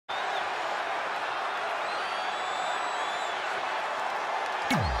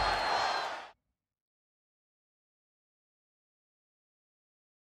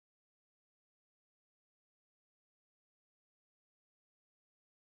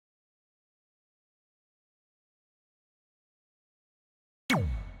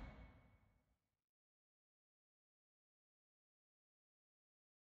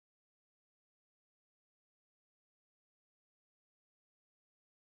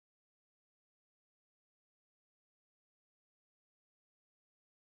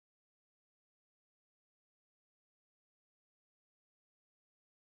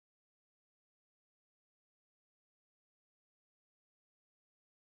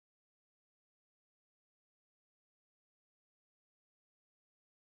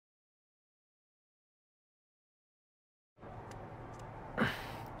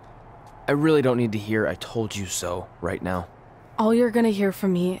I really don't need to hear "I told you so" right now. All you're gonna hear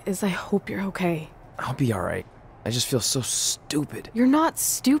from me is I hope you're okay. I'll be alright. I just feel so stupid. You're not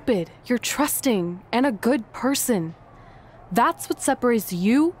stupid. You're trusting and a good person. That's what separates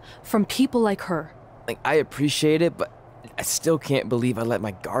you from people like her. Like, I appreciate it, but I still can't believe I let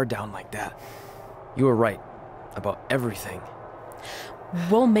my guard down like that. You were right about everything.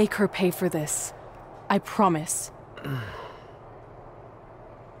 We'll make her pay for this. I promise.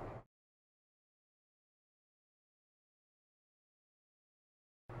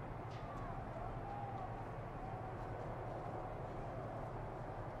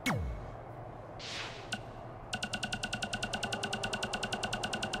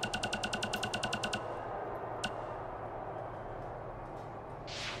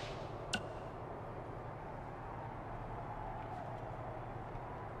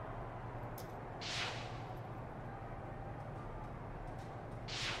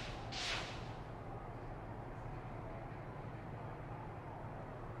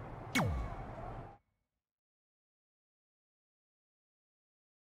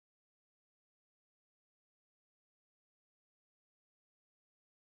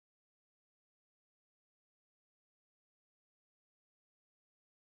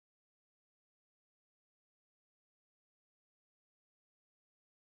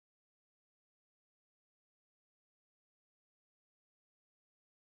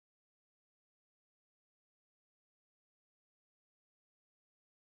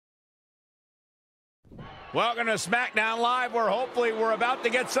 Welcome to SmackDown Live, where hopefully we're about to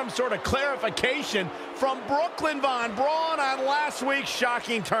get some sort of clarification from Brooklyn Von Braun on last week's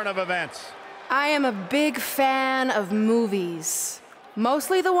shocking turn of events. I am a big fan of movies.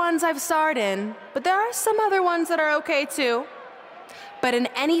 Mostly the ones I've starred in, but there are some other ones that are okay too. But in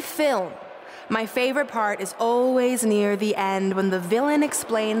any film, my favorite part is always near the end when the villain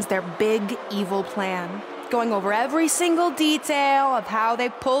explains their big evil plan, going over every single detail of how they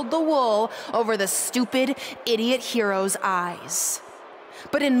pulled the wool over the stupid, idiot hero's eyes.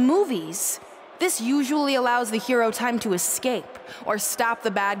 But in movies, this usually allows the hero time to escape or stop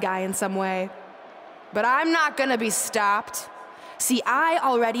the bad guy in some way. But I'm not gonna be stopped. See, I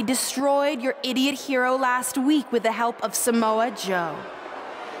already destroyed your idiot hero last week with the help of Samoa Joe.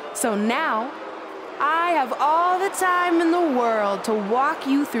 So now, I have all the time in the world to walk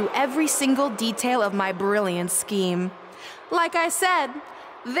you through every single detail of my brilliant scheme. Like I said,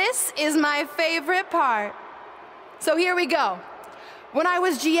 this is my favorite part. So here we go. When I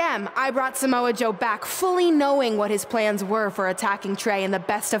was GM, I brought Samoa Joe back fully knowing what his plans were for attacking Trey in the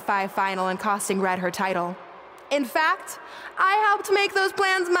best-of-5 final and costing Red her title. In fact, I helped make those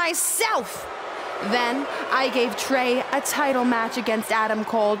plans myself. Then, I gave Trey a title match against Adam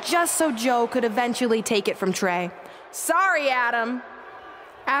Cole just so Joe could eventually take it from Trey. Sorry, Adam.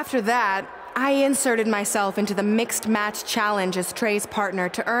 After that, I inserted myself into the mixed match challenge as Trey's partner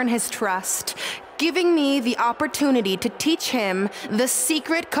to earn his trust, giving me the opportunity to teach him the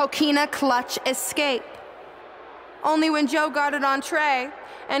secret coquina clutch escape. Only when Joe got it on Trey,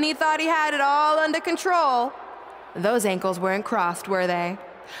 and he thought he had it all under control, those ankles weren't crossed, were they?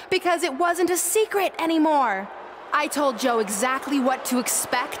 Because it wasn't a secret anymore. I told Joe exactly what to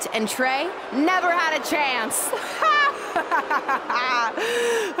expect, and Trey never had a chance.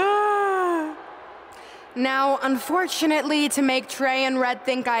 Now, unfortunately, to make Trey and Red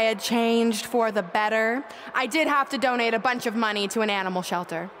think I had changed for the better, I did have to donate a bunch of money to an animal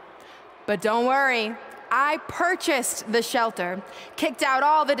shelter. But don't worry. I purchased the shelter, kicked out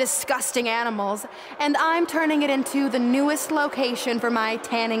all the disgusting animals, and I'm turning it into the newest location for my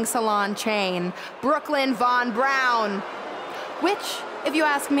tanning salon chain, Brooklyn Von Braun. Which, if you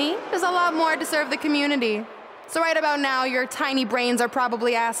ask me, is a lot more to serve the community. So right about now, your tiny brains are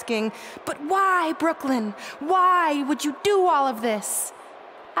probably asking, but why, Brooklyn? Why would you do all of this?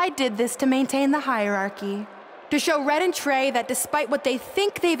 I did this to maintain the hierarchy. to show Red and Trey that despite what they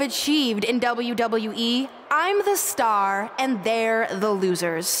think they've achieved in WWE, I'm the star and they're the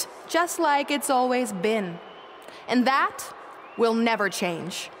losers, just like it's always been. And that will never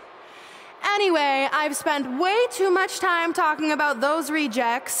change. Anyway, I've spent way too much time talking about those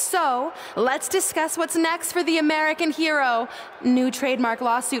rejects, so let's discuss what's next for the American hero. New trademark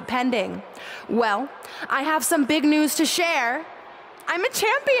lawsuit pending. Well, I have some big news to share. I'm a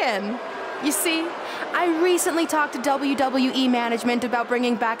champion. You see, I recently talked to WWE management about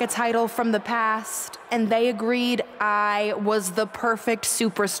bringing back a title from the past, and they agreed I was the perfect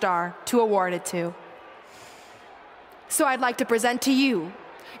superstar to award it to. So I'd like to present to you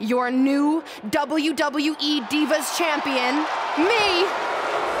your new WWE Divas champion, me.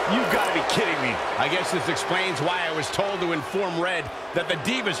 You've got to be kidding me. I guess this explains why I was told to inform Red that the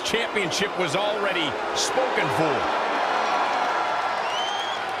Divas Championship was already spoken for.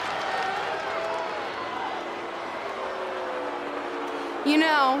 You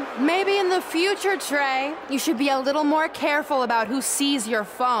know, maybe in the future, Trey, you should be a little more careful about who sees your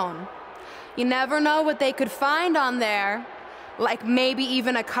phone. You never know what they could find on there. Like maybe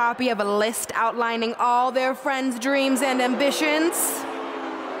even a copy of a list outlining all their friends' dreams and ambitions.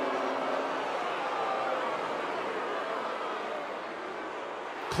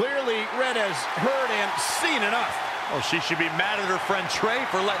 Clearly, Red has heard and seen enough. Oh, she should be mad at her friend Trey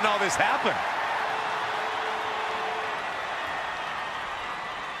for letting all this happen.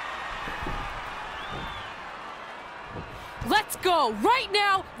 Let's go, right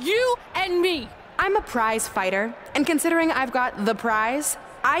now, you and me. I'm a prize fighter, and considering I've got the prize,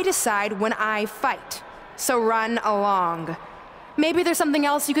 I decide when I fight. So run along. Maybe there's something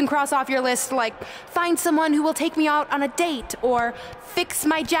else you can cross off your list, like find someone who will take me out on a date, or fix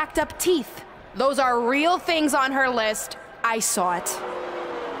my jacked up teeth. Those are real things on her list. I saw it.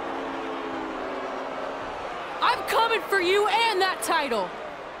 I'm coming for you and that title.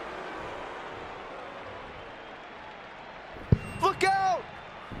 Look out!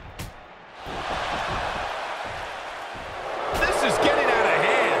 This is getting out of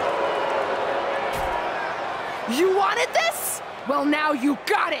hand. You wanted this? Well, now you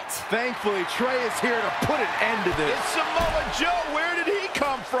got it. Thankfully, Trey is here to put an end to this. It's Samoa Joe. Where did he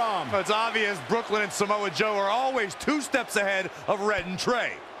come from? It's obvious Brooklyn and Samoa Joe are always 2 steps ahead of Red and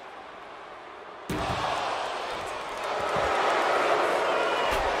Trey.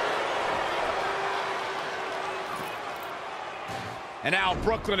 And now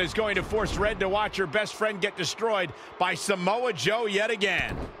Brooklyn is going to force Red to watch her best friend get destroyed by Samoa Joe yet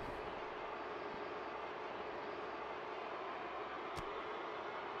again.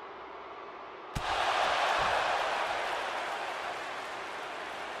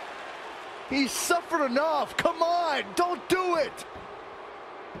 He's suffered enough. Come on, don't do it.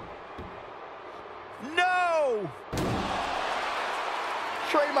 No!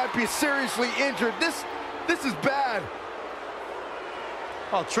 Trey might be seriously injured. This is bad.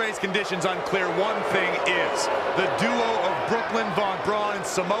 While Trey's condition's unclear, one thing is, the duo of Brooklyn Von Braun and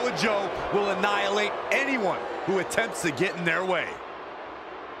Samoa Joe will annihilate anyone who attempts to get in their way.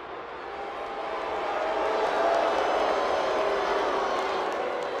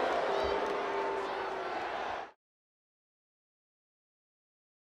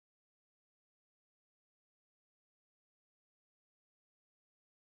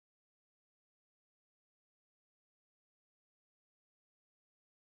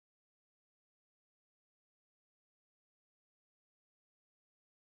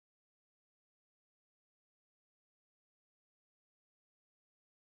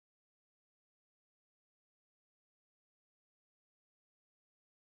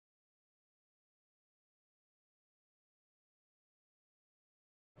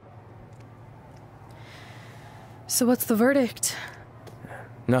 So what's the verdict?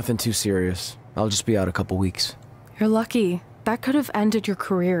 Nothing too serious. I'll just be out a couple weeks. You're lucky. That could have ended your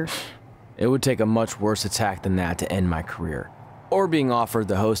career. It would take a much worse attack than that to end my career. Or being offered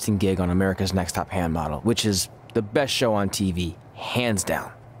the hosting gig on America's Next Top Hand Model, which is the best show on TV, hands down.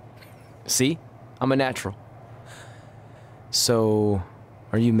 See? I'm a natural. So,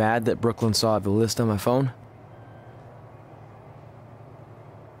 are you mad that Brooklyn saw the list on my phone?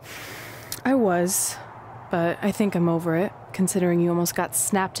 I was, but I think I'm over it, considering you almost got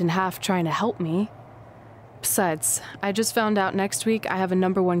snapped in half trying to help me. Besides, I just found out next week I have a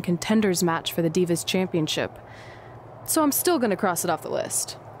 #1 contenders match for the Divas Championship. So I'm still gonna cross it off the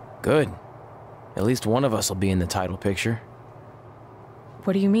list. Good. At least one of us will be in the title picture.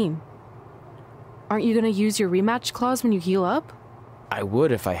 What do you mean? Aren't you gonna use your rematch clause when you heal up? I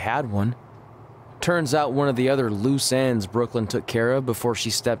would if I had one. Turns out one of the other loose ends Brooklyn took care of before she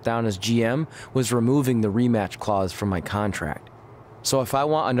stepped down as GM was removing the rematch clause from my contract. So if I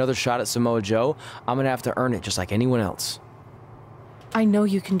want another shot at Samoa Joe, I'm gonna have to earn it just like anyone else. I know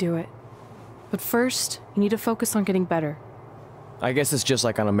you can do it. But first, you need to focus on getting better. I guess it's just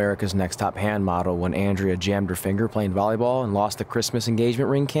like on America's Next Top Hand model when Andrea jammed her finger playing volleyball and lost the Christmas engagement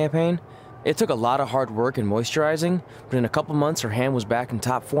ring campaign. It took a lot of hard work and moisturizing, but in a couple months her hand was back in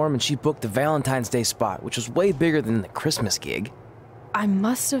top form and she booked the Valentine's Day spot, which was way bigger than the Christmas gig. I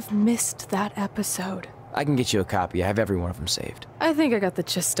must have missed that episode. I can get you a copy. I have every one of them saved. I think I got the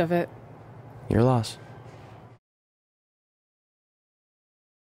gist of it. Your loss.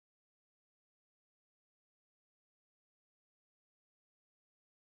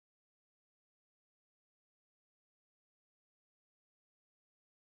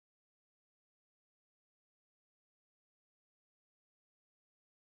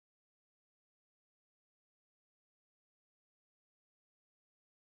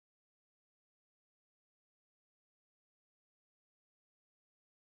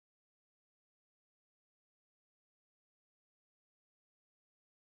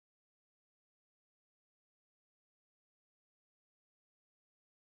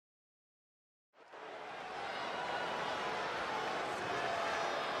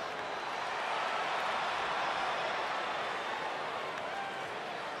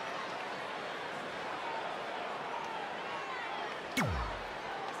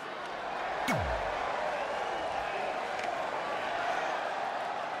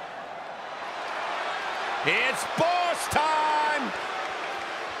 It's boss time!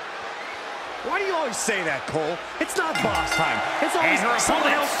 Why do you always say that, Cole? It's not boss time. It's always someone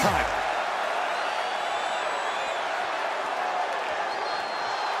else time.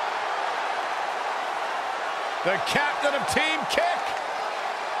 The captain of Team Kick.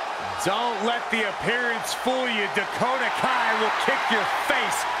 Don't let the appearance fool you. Dakota Kai will kick your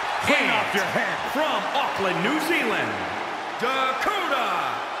face clean off your head. From Auckland, New Zealand, Dakota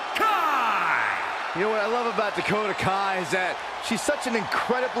Kai. You know what I love about Dakota Kai is that she's such an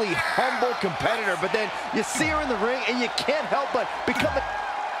incredibly humble competitor, but then you see her in the ring and you can't help but become a...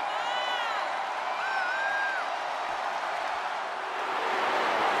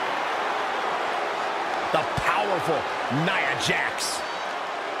 The powerful Nia Jax.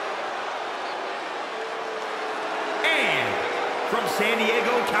 And from San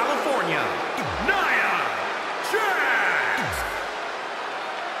Diego, California, Nia Jax.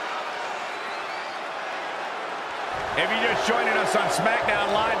 If you're just joining us on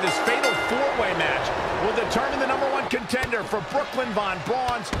SmackDown Live, this fatal four-way match will determine the #1 contender for Brooklyn Von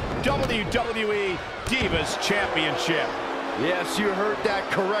Braun's WWE Divas Championship. Yes, you heard that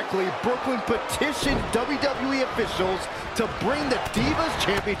correctly. Brooklyn petitioned WWE officials to bring the Divas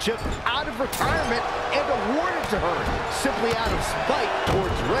Championship out of retirement and award it to her, simply out of spite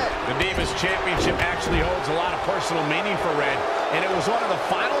towards Red. The Divas Championship actually holds a lot of personal meaning for Red, and it was one of the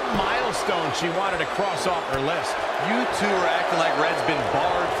final milestones she wanted to cross off her list. You two are acting like Red's been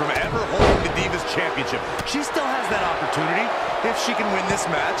barred from ever holding the Divas Championship. She still has that opportunity if she can win this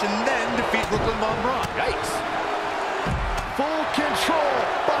match and then defeat Brooklyn Von Braun. Yikes. Full control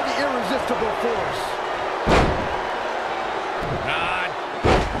by the irresistible force. God.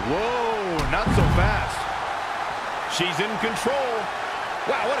 Whoa, not so fast. She's in control.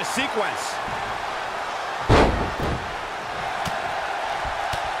 Wow, what a sequence.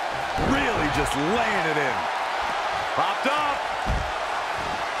 Really just laying it in. Popped up.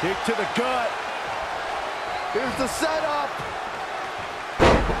 Kick to the gut. Here's the setup.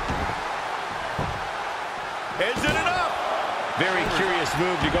 Is it enough? Very curious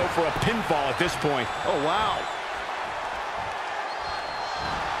move to go for a pinfall at this point. Oh, wow.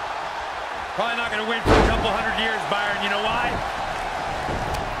 Probably not going to win for a couple hundred years, Byron. You know why?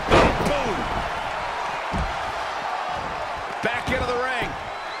 Boom. Back into the ring.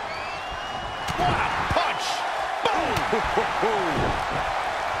 What a punch. Boom.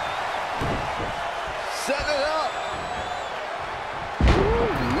 Set it up.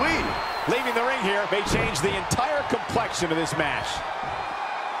 Ooh-wee. Leaving the ring here may change the entire complexion of this match.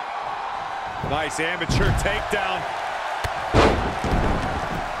 Nice amateur takedown.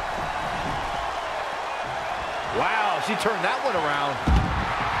 Wow, she turned that one around.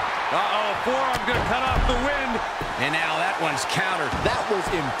 Uh-oh, forearm going to cut off the wind. And now that one's countered. That was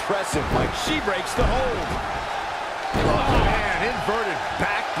impressive, Mike. She breaks the hold. Oh, man, inverted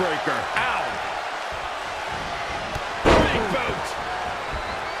backbreaker. Ow. Big boot.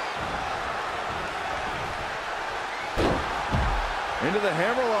 Into the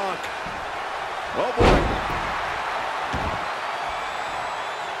hammerlock. Oh, boy.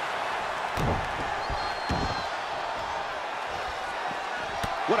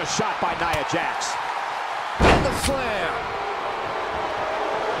 a shot by Nia Jax. And the slam.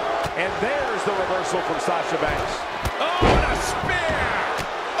 And there's the reversal from Sasha Banks. Oh, and a spear.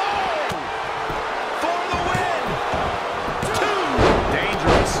 Oh, for the win. 2.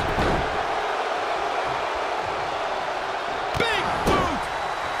 Dangerous. Big boot.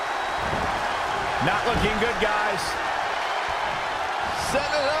 Not looking good, guys. Set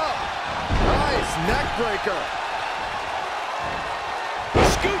it up. Nice neck breaker.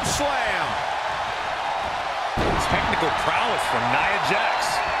 Scoop slam. Technical prowess from Nia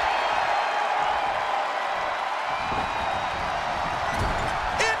Jax.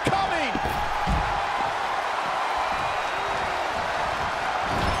 Incoming.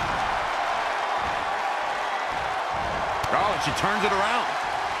 Oh, and she turns it around.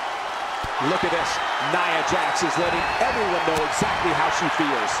 Look at this. Nia Jax is letting everyone know exactly how she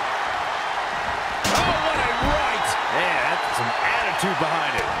feels. Oh, what a right! Yeah, that's some attitude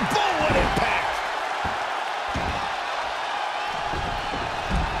behind it. Boom, what impact!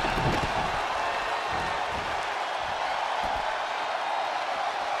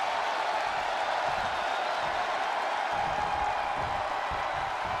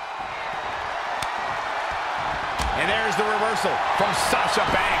 And there's the reversal from Sasha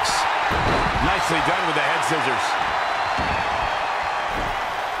Banks. Nicely done with the head scissors.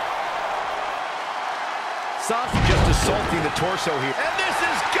 Sasha just assaulting the torso here. And this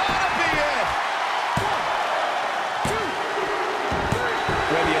is gotta be it! 1, 2, 3.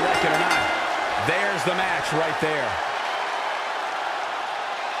 Whether you like it or not, there's the match right there.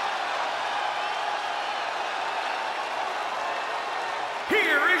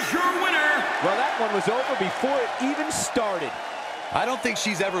 Here is your winner. Well, that one was over before it even started. I don't think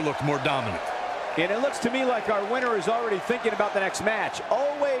she's ever looked more dominant. And it looks to me like our winner is already thinking about the next match.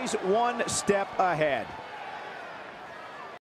 Always one step ahead.